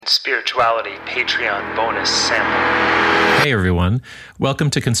Conspirituality Patreon bonus sample. Hey everyone, welcome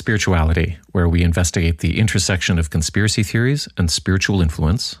to Conspirituality, where we investigate the intersection of conspiracy theories and spiritual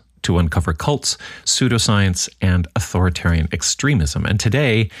influence to uncover cults, pseudoscience, and authoritarian extremism. And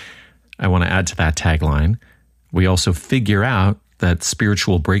today, I want to add to that tagline, we also figure out that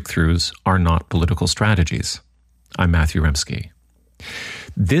spiritual breakthroughs are not political strategies. I'm Matthew Remski.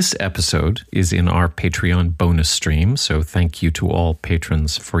 This episode is in our Patreon bonus stream, so thank you to all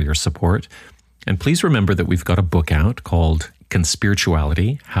patrons for your support. And please remember that we've got a book out called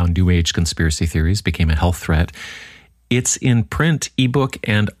Conspirituality, How New Age Conspiracy Theories Became a Health Threat. It's in print, ebook,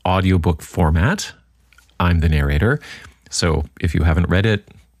 and audiobook format. I'm the narrator, so if you haven't read it,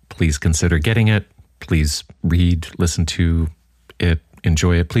 please consider getting it. Please read, listen to it,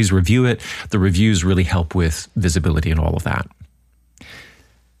 enjoy it. Please review it. The reviews really help with visibility and all of that.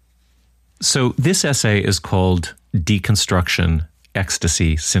 So this essay is called Deconstruction,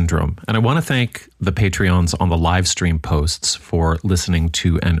 Ecstasy Syndrome. And I want to thank the Patreons on the live stream posts for listening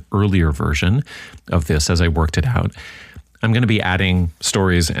to an earlier version of this as I worked it out. I'm going to be adding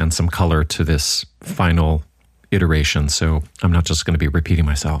stories and some color to this final iteration, so I'm not just going to be repeating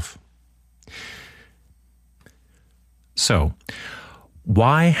myself. So,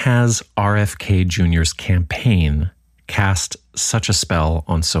 why has RFK Jr.'s campaign cast such a spell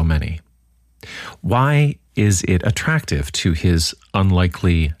on so many? Why is it attractive to his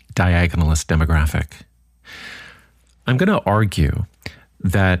unlikely diagonalist demographic? I'm going to argue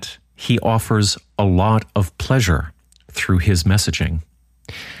that he offers a lot of pleasure through his messaging,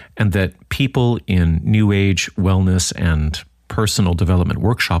 and that people in New Age wellness and personal development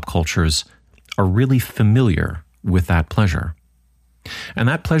workshop cultures are really familiar with that pleasure. And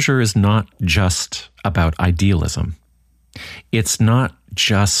that pleasure is not just about idealism. It's not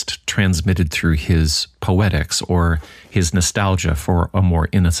just transmitted through his poetics or his nostalgia for a more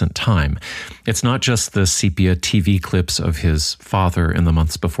innocent time. It's not just the sepia TV clips of his father in the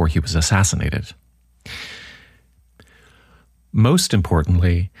months before he was assassinated. Most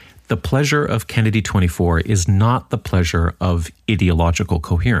importantly, the pleasure of Kennedy 24 is not the pleasure of ideological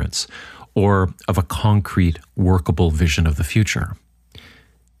coherence or of a concrete, workable vision of the future.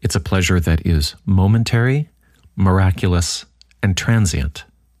 It's a pleasure that is momentary, miraculous, and transient.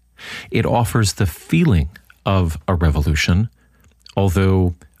 It offers the feeling of a revolution,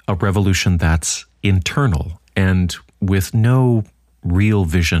 although a revolution that's internal and with no real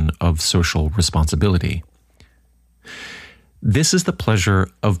vision of social responsibility. This is the pleasure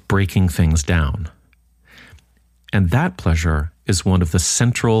of breaking things down. And that pleasure is one of the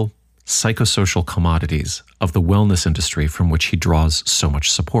central psychosocial commodities of the wellness industry from which he draws so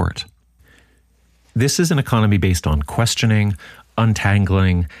much support. This is an economy based on questioning,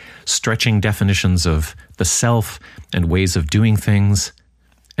 untangling, stretching definitions of the self and ways of doing things,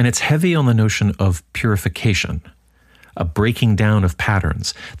 and it's heavy on the notion of purification, a breaking down of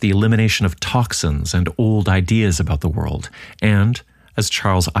patterns, the elimination of toxins and old ideas about the world, and, as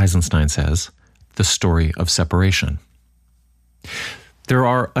Charles Eisenstein says, the story of separation. There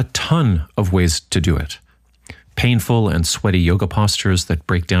are a ton of ways to do it. Painful and sweaty yoga postures that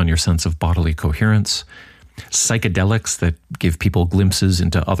break down your sense of bodily coherence, psychedelics that give people glimpses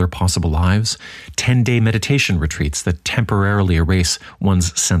into other possible lives, 10-day meditation retreats that temporarily erase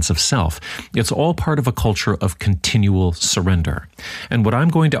one's sense of self. It's all part of a culture of continual surrender. And what I'm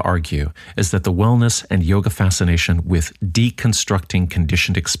going to argue is that the wellness and yoga fascination with deconstructing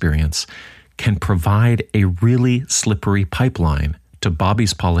conditioned experience can provide a really slippery pipeline to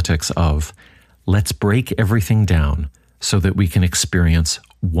Bobby's politics of let's break everything down so that we can experience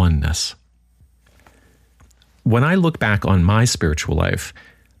oneness. When I look back on my spiritual life,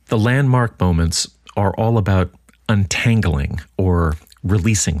 the landmark moments are all about untangling or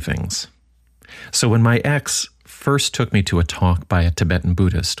releasing things. So when my ex first took me to a talk by a Tibetan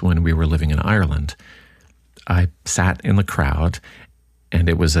Buddhist when we were living in Ireland, I sat in the crowd, and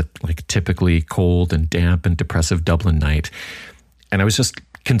it was a typically cold and damp and depressive Dublin night, and I was just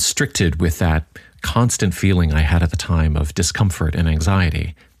constricted with that constant feeling I had at the time of discomfort and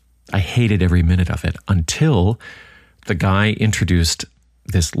anxiety. I hated every minute of it until the guy introduced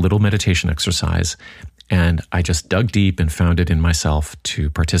this little meditation exercise, and I just dug deep and found it in myself to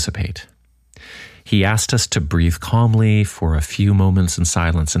participate. He asked us to breathe calmly for a few moments in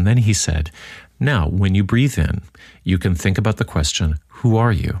silence, and then he said, "Now, when you breathe in, you can think about the question, who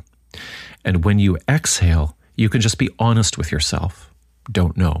are you? And when you exhale, you can just be honest with yourself.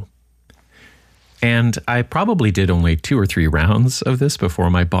 Don't know." And I probably did only 2 or 3 rounds of this before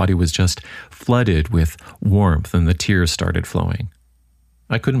my body was just flooded with warmth and the tears started flowing.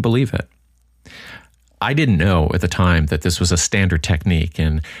 I couldn't believe it. I didn't know at the time that this was a standard technique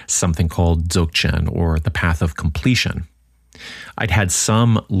in something called Dzogchen, or the path of completion. I'd had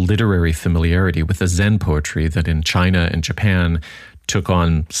some literary familiarity with the Zen poetry that in China and Japan took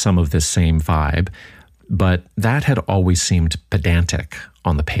on some of this same vibe, but that had always seemed pedantic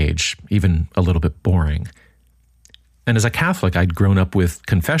on the page, even a little bit boring. And as a Catholic, I'd grown up with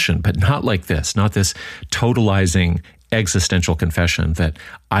confession, but not like this, not this totalizing existential confession that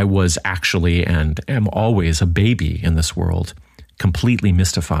I was actually and am always a baby in this world, completely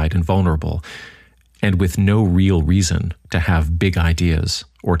mystified and vulnerable, and with no real reason to have big ideas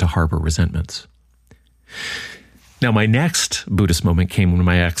or to harbor resentments. Now, my next Buddhist moment came when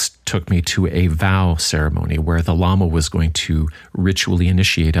my ex took me to a vow ceremony where the Lama was going to ritually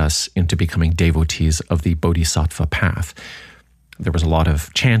initiate us into becoming devotees of the Bodhisattva path. There was a lot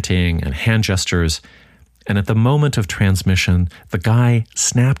of chanting and hand gestures, and at the moment of transmission, the guy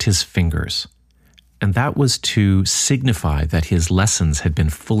snapped his fingers. And that was to signify that his lessons had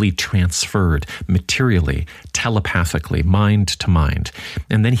been fully transferred materially, telepathically, mind to mind.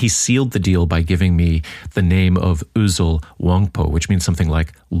 And then he sealed the deal by giving me the name of Uzul Wangpo, which means something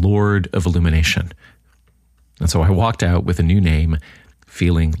like Lord of Illumination. And so I walked out with a new name,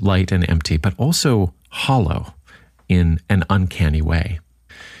 feeling light and empty, but also hollow in an uncanny way.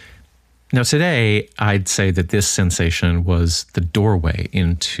 Now, today, I'd say that this sensation was the doorway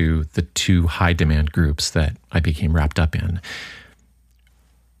into the two high-demand groups that I became wrapped up in.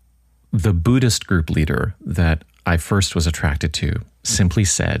 The Buddhist group leader that I first was attracted to simply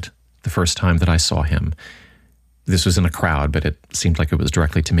said, the first time that I saw him, this was in a crowd, but it seemed like it was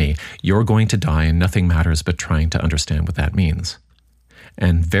directly to me, "You're going to die and nothing matters but trying to understand what that means."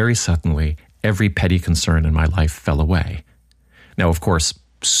 And very suddenly, every petty concern in my life fell away. Now, of course,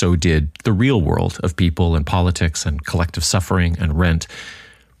 so did the real world of people and politics and collective suffering and rent.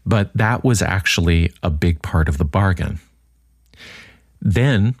 But that was actually a big part of the bargain.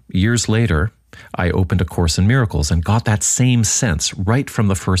 Then, years later, I opened A Course in Miracles and got that same sense right from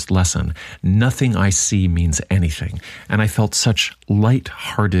the first lesson. Nothing I see means anything. And I felt such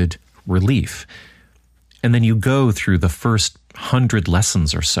light-hearted relief. And then you go through the first 100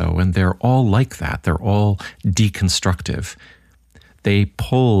 lessons or so, and they're all like that. They're all deconstructive. They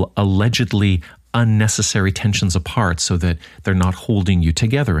pull allegedly unnecessary tensions apart so that they're not holding you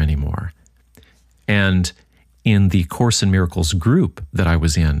together anymore. And in the Course in Miracles group that I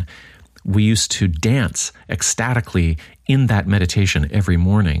was in, we used to dance ecstatically in that meditation every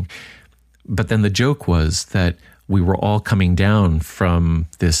morning. But then the joke was that we were all coming down from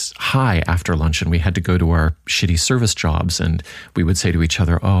this high after lunch and we had to go to our shitty service jobs, and we would say to each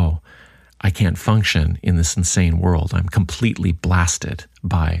other, "Oh, I can't function in this insane world. I'm completely blasted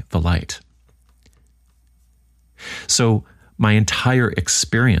by the light." So my entire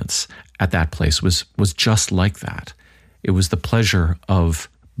experience at that place was just like that. It was the pleasure of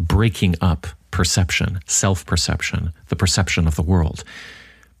breaking up perception, self-perception, the perception of the world.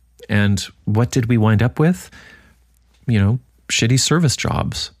 And what did we wind up with? Shitty service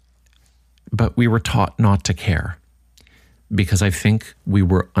jobs. But we were taught not to care, because I think we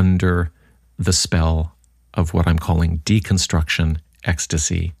were under the spell of what I'm calling deconstruction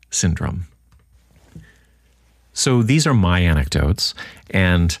ecstasy syndrome. So these are my anecdotes,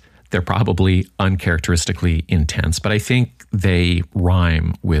 and they're probably uncharacteristically intense, but I think they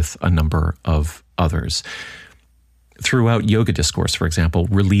rhyme with a number of others. Throughout yoga discourse, for example,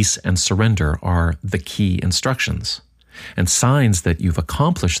 release and surrender are the key instructions. And signs that you've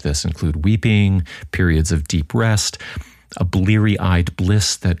accomplished this include weeping, periods of deep rest, a bleary-eyed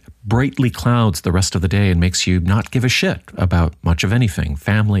bliss that brightly clouds the rest of the day and makes you not give a shit about much of anything: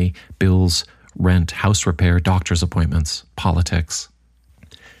 family, bills, rent, house repair, doctor's appointments, politics.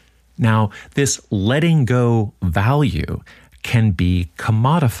 Now, this letting go value can be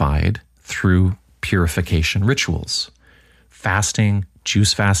commodified through purification rituals. Fasting,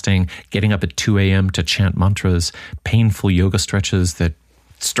 juice fasting, getting up at 2 a.m. to chant mantras, painful yoga stretches that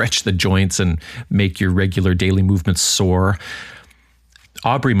stretch the joints and make your regular daily movements sore.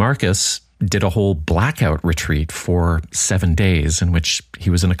 Aubrey Marcus did a whole blackout retreat for 7 days in which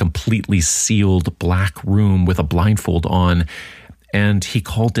he was in a completely sealed black room with a blindfold on, and he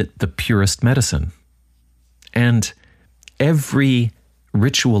called it the purest medicine. And every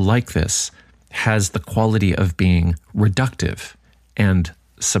ritual like this has the quality of being reductive and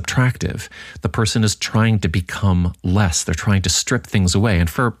subtractive. The person is trying to become less. They're trying to strip things away. And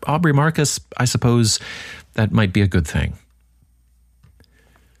for Aubrey Marcus, I suppose that might be a good thing.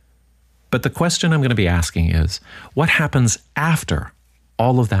 But the question I'm going to be asking is, what happens after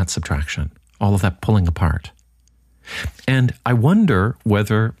all of that subtraction, all of that pulling apart? And I wonder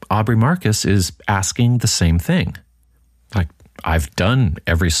whether Aubrey Marcus is asking the same thing. Like, I've done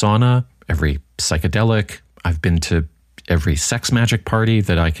every sauna, every psychedelic, I've been to every sex magic party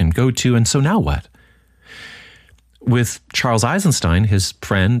that I can go to, and so now what? With Charles Eisenstein, his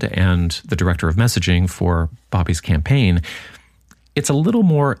friend and the director of messaging for Bobby's campaign, it's a little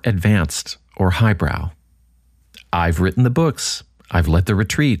more advanced or highbrow. I've written the books, I've led the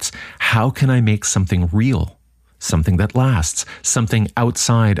retreats. How can I make something real? Something that lasts, something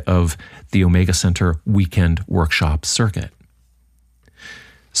outside of the Omega Center weekend workshop circuit.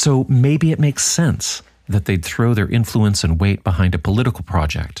 So maybe it makes sense that they'd throw their influence and weight behind a political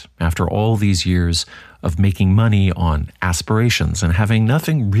project after all these years of making money on aspirations and having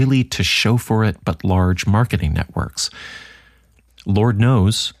nothing really to show for it but large marketing networks. Lord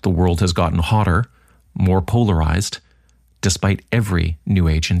knows the world has gotten hotter, more polarized, despite every New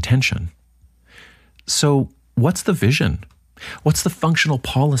Age intention. So, what's the vision? What's the functional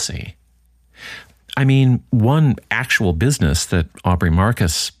policy? I mean, one actual business that Aubrey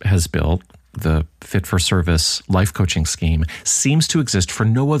Marcus has built, the Fit for Service life coaching scheme, seems to exist for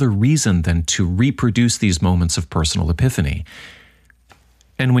no other reason than to reproduce these moments of personal epiphany.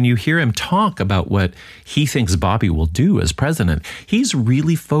 And when you hear him talk about what he thinks Bobby will do as president, he's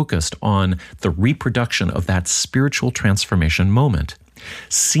really focused on the reproduction of that spiritual transformation moment,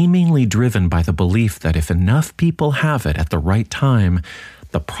 seemingly driven by the belief that if enough people have it at the right time,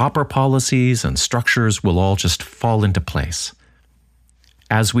 the proper policies and structures will all just fall into place.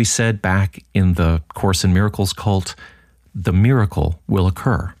 As we said back in the Course in Miracles cult, the miracle will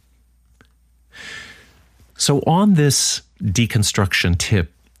occur. So on this deconstruction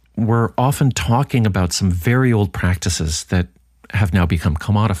tip, we're often talking about some very old practices that have now become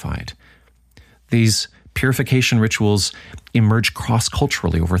commodified. These purification rituals emerge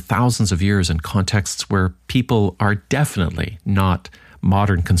cross-culturally over thousands of years in contexts where people are definitely not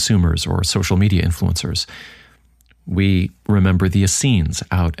modern consumers or social media influencers. We remember the Essenes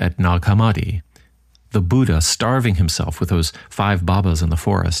out at Nag Hammadi, the Buddha starving himself with those 5 Babas in the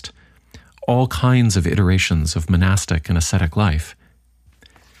forest, all kinds of iterations of monastic and ascetic life.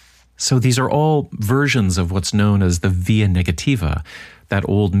 So these are all versions of what's known as the via negativa, that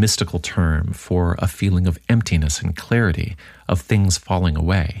old mystical term for a feeling of emptiness and clarity, of things falling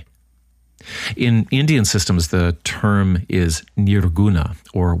away. In Indian systems, the term is nirguna,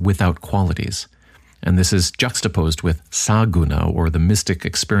 or without qualities. And this is juxtaposed with saguna, or the mystic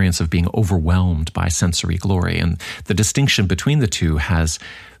experience of being overwhelmed by sensory glory. And the distinction between the two has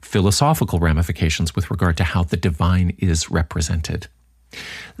philosophical ramifications with regard to how the divine is represented.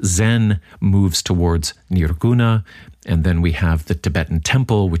 Zen moves towards nirguna, and then we have the Tibetan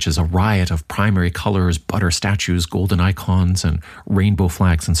temple, which is a riot of primary colors, butter statues, golden icons, and rainbow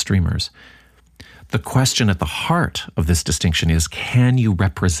flags and streamers. The question at the heart of this distinction is, can you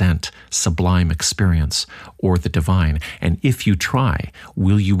represent sublime experience or the divine? And if you try,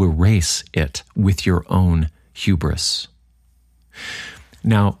 will you erase it with your own hubris?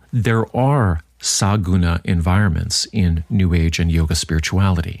 Now, there are saguna environments in New Age and yoga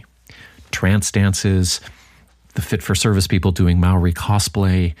spirituality. Trance dances, the Fit for Service people doing Maori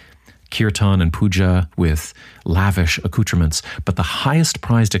cosplay, kirtan and puja with lavish accoutrements. But the highest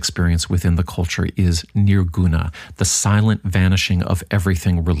prized experience within the culture is nirguna, the silent vanishing of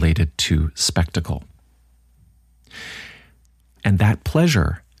everything related to spectacle. And that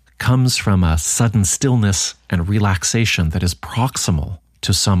pleasure comes from a sudden stillness and relaxation that is proximal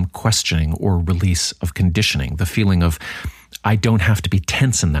to some questioning or release of conditioning, the feeling of, I don't have to be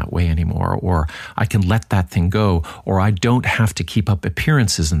tense in that way anymore, or I can let that thing go, or I don't have to keep up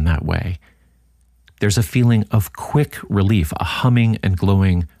appearances in that way. There's a feeling of quick relief, a humming and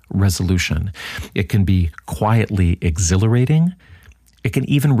glowing resolution. It can be quietly exhilarating. It can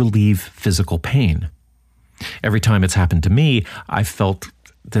even relieve physical pain. Every time it's happened to me, I've felt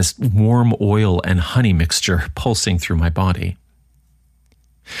this warm oil and honey mixture pulsing through my body.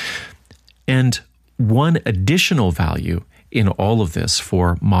 And one additional value in all of this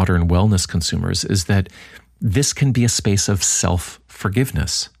for modern wellness consumers is that this can be a space of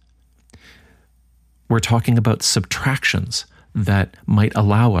self-forgiveness. We're talking about subtractions that might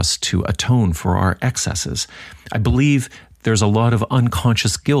allow us to atone for our excesses. I believe there's a lot of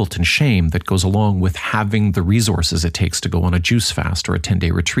unconscious guilt and shame that goes along with having the resources it takes to go on a juice fast or a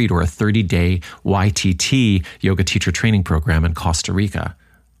 10-day retreat or a 30-day YTT yoga teacher training program in Costa Rica.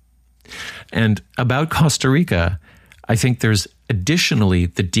 And about Costa Rica, I think there's additionally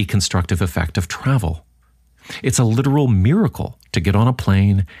the deconstructive effect of travel. It's a literal miracle to get on a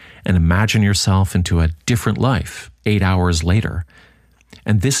plane and imagine yourself into a different life 8 hours later.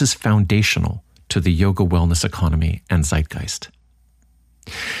 And this is foundational to the yoga wellness economy and zeitgeist.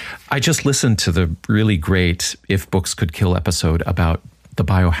 I just listened to the really great If Books Could Kill episode about the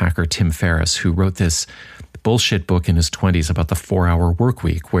biohacker Tim Ferriss, who wrote this bullshit book in his 20s about the 4-hour work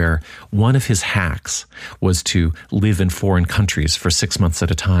week, where one of his hacks was to live in foreign countries for 6 months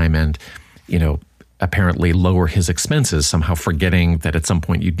at a time and, apparently lower his expenses, somehow forgetting that at some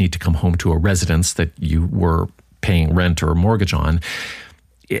point you'd need to come home to a residence that you were paying rent or mortgage on.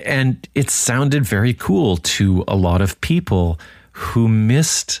 And it sounded very cool to a lot of people who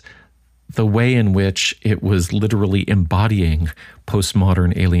missed the way in which it was literally embodying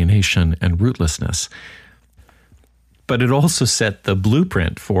postmodern alienation and rootlessness. But it also set the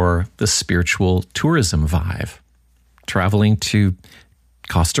blueprint for the spiritual tourism vibe, traveling to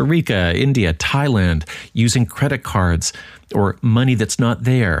Costa Rica, India, Thailand, using credit cards or money that's not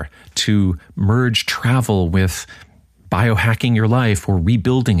there to merge travel with biohacking your life or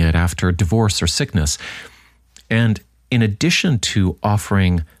rebuilding it after divorce or sickness. And in addition to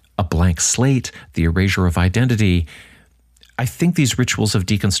offering a blank slate, the erasure of identity, I think these rituals of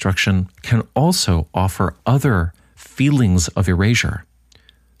deconstruction can also offer other feelings of erasure.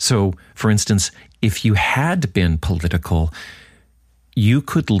 So, for instance, if you had been political, you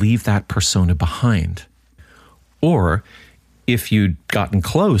could leave that persona behind. Or if you'd gotten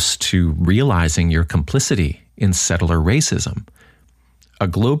close to realizing your complicity in settler racism, a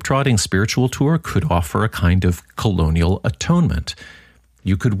globe-trotting spiritual tour could offer a kind of colonial atonement.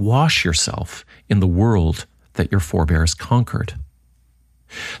 You could wash yourself in the world that your forebears conquered.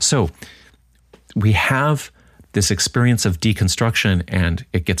 So we have this experience of deconstruction, and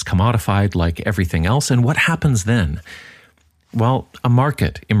it gets commodified like everything else. And what happens then? Well, a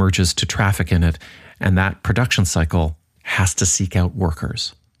market emerges to traffic in it, and that production cycle has to seek out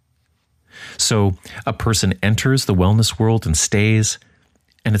workers. So a person enters the wellness world and stays,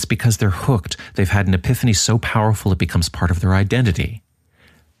 and it's because they're hooked. They've had an epiphany so powerful it becomes part of their identity.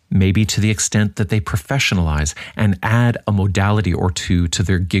 Maybe to the extent that they professionalize and add a modality or two to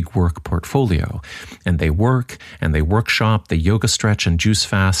their gig work portfolio. And they work and they workshop, they yoga stretch and juice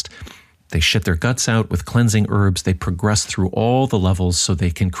fast. They shit their guts out with cleansing herbs. They progress through all the levels so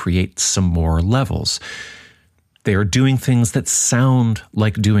they can create some more levels. They are doing things that sound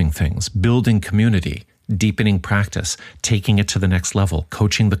like doing things, building community, deepening practice, taking it to the next level,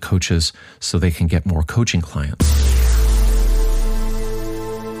 coaching the coaches so they can get more coaching clients.